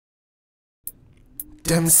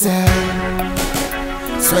Them say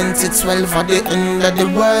 2012 at the end of the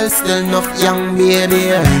world, still enough young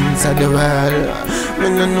baby enter the world. Me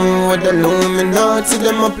no know what the loom, me not see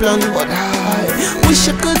them a plan, but I wish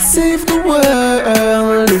I could save the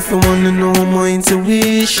world. If you wanna know my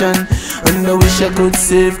intuition, and I wish I could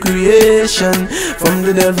save creation from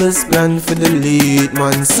the devil's plan for the lead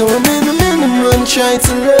man. So many man try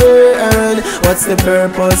to learn what's the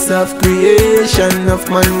purpose of creation. Of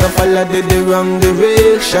man go follow the wrong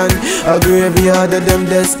direction, a graveyard of them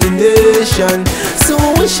destination. So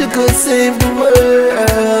I wish I could save the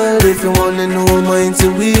world. If you wanna know my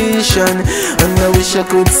intuition, and I wish I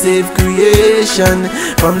could save creation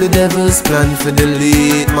from the devil's plan for the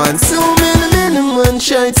lead man. So many man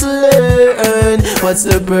try to learn what's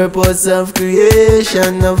the purpose of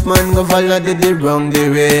creation. Of man go follow the wrong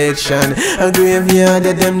direction, a graveyard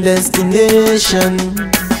of them destination.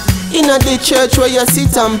 In the church where you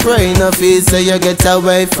sit and pray, no face so you get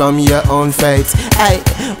away from your own faith. Hey,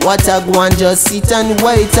 what a go on, just sit and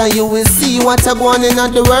wait, and you will see what a go on in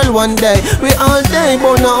the world one day. We all die,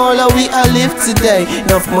 but not all of we are live today.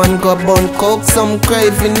 Enough man go burn coke, some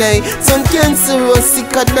craving, some cancer,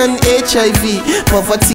 sicker than HIV, poverty.